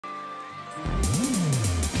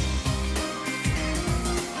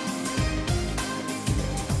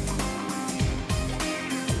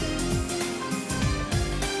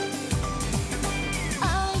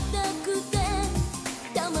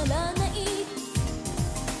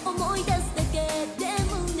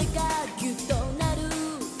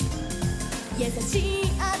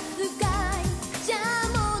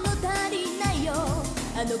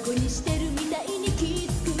こにしてるみたいにき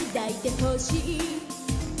つく抱いてほしい。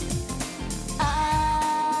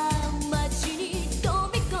街に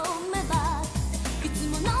飛び込めばいつ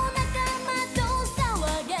もの仲間と騒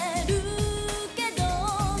げるけど、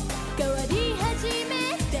変わり始め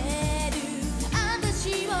てる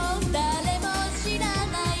私を誰も知ら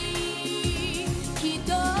ない人、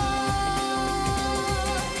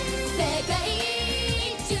世界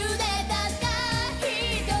中でたった一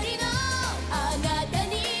人のあなた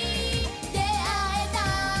に出会えた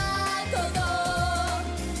こと、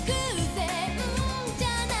偶然じゃ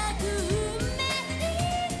なく運命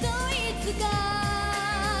といつか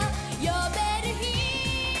呼べる日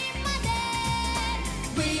まで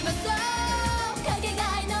We must go かけが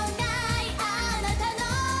えのないあなたの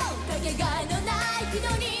かけがえのない人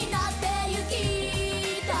になってゆき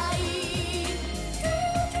たい。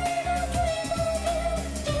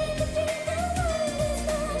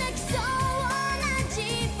泣きそうな自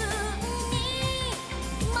分に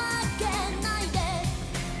負けないで。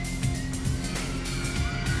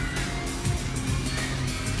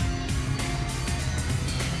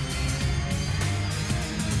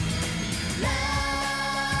ラ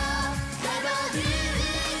ブリュー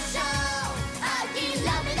ション諦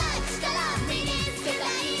めない力身につけた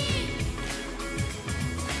い。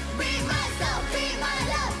 Be myself, be my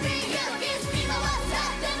love, be you Kiss me 回さ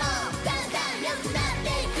ってもだんだん良くなって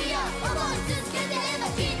いくよ。思い続けてれば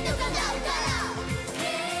きっと叶うから。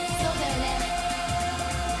そうだよね。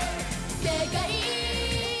世界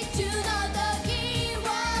中の時を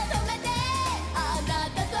止めてあな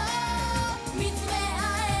たと見つめ合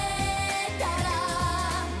えたら、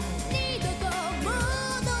二度と戻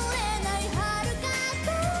れない遥か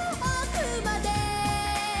遠くまで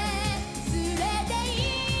連れて行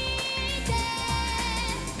って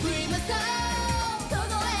We must go 届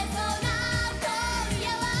えそうな今夜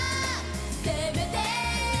はせめて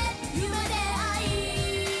夢で会い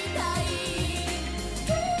たい。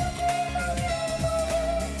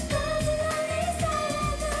風のにさら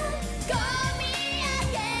が込み上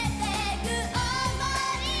げてく想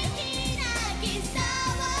いに泣きそう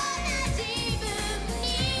な自分に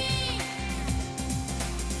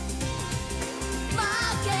負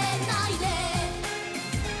けないで。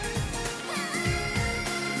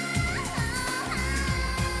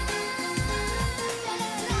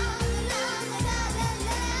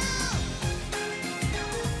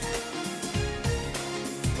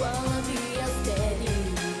Wanna be a steady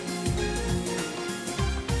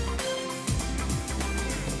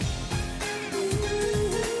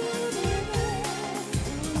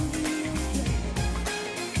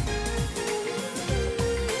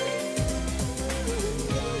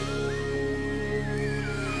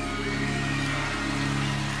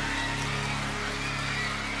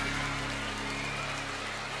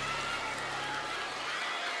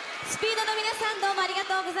スピードの皆さん、どうもありが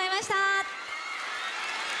とうございました。